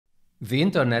The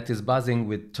internet is buzzing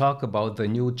with talk about the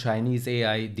new Chinese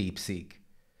AI DeepSeek.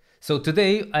 So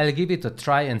today I'll give it a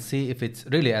try and see if it's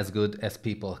really as good as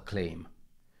people claim.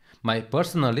 My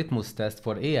personal litmus test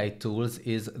for AI tools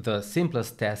is the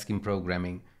simplest task in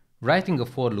programming, writing a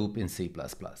for loop in C++.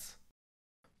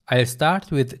 I'll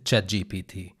start with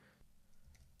ChatGPT.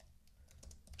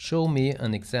 Show me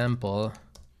an example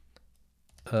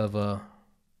of a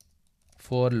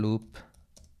for loop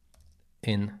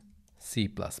in C++.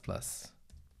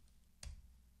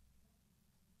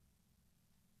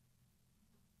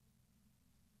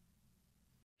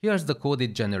 Here's the code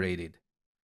it generated.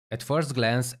 At first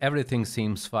glance, everything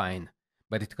seems fine,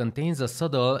 but it contains a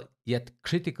subtle yet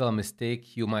critical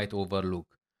mistake you might overlook.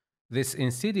 This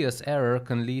insidious error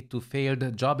can lead to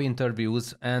failed job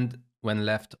interviews and, when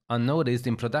left unnoticed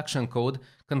in production code,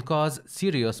 can cause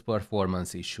serious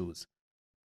performance issues.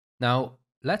 Now,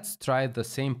 let's try the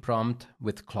same prompt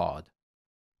with Claude.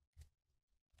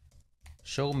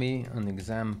 Show me an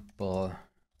example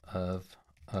of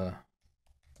a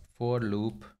for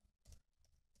loop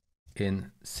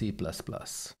in C++.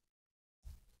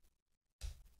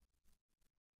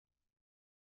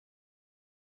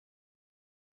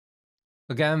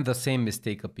 Again, the same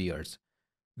mistake appears.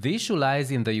 The issue lies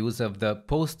in the use of the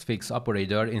postfix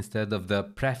operator instead of the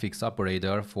prefix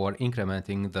operator for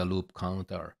incrementing the loop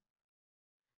counter.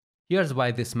 Here's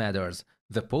why this matters.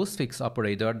 The postfix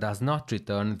operator does not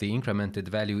return the incremented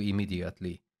value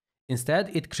immediately.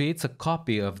 Instead, it creates a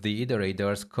copy of the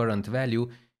iterator's current value,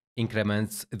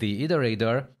 increments the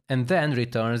iterator, and then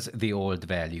returns the old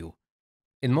value.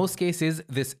 In most cases,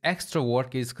 this extra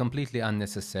work is completely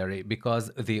unnecessary because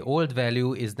the old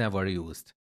value is never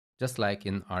used, just like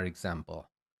in our example.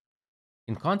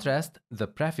 In contrast, the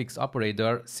prefix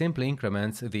operator simply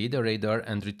increments the iterator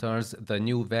and returns the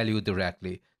new value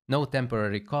directly. No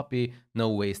temporary copy, no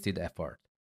wasted effort.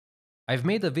 I've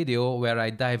made a video where I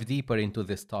dive deeper into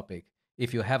this topic.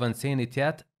 If you haven't seen it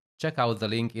yet, check out the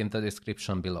link in the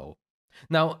description below.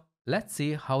 Now, let's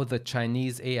see how the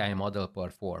Chinese AI model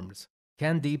performs.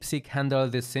 Can DeepSeek handle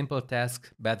this simple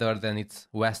task better than its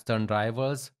Western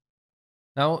rivals?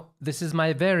 Now, this is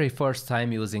my very first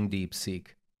time using DeepSeek.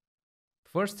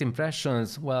 First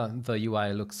impressions, well, the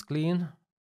UI looks clean.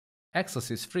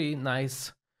 Access is free,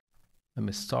 nice. Let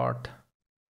me start.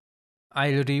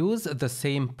 I'll reuse the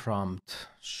same prompt.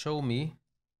 Show me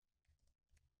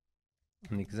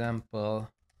an example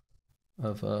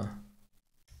of a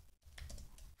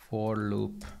for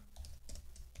loop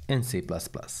in C++.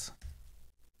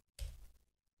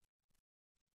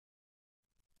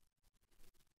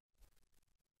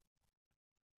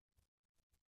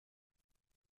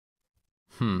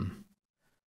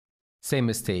 Same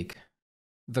mistake.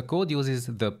 The code uses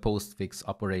the postfix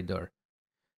operator.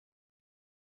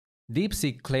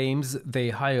 DeepSeek claims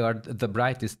they hired the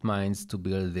brightest minds to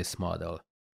build this model.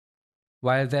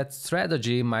 While that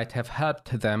strategy might have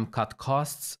helped them cut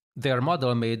costs, their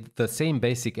model made the same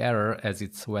basic error as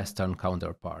its Western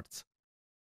counterparts.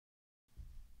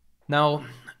 Now,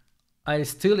 I'll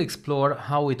still explore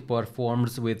how it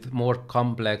performs with more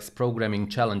complex programming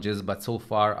challenges, but so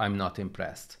far I'm not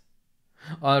impressed.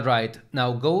 Alright,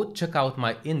 now go check out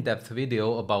my in-depth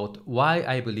video about why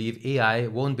I believe AI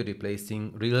won't be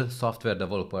replacing real software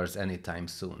developers anytime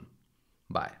soon.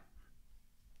 Bye.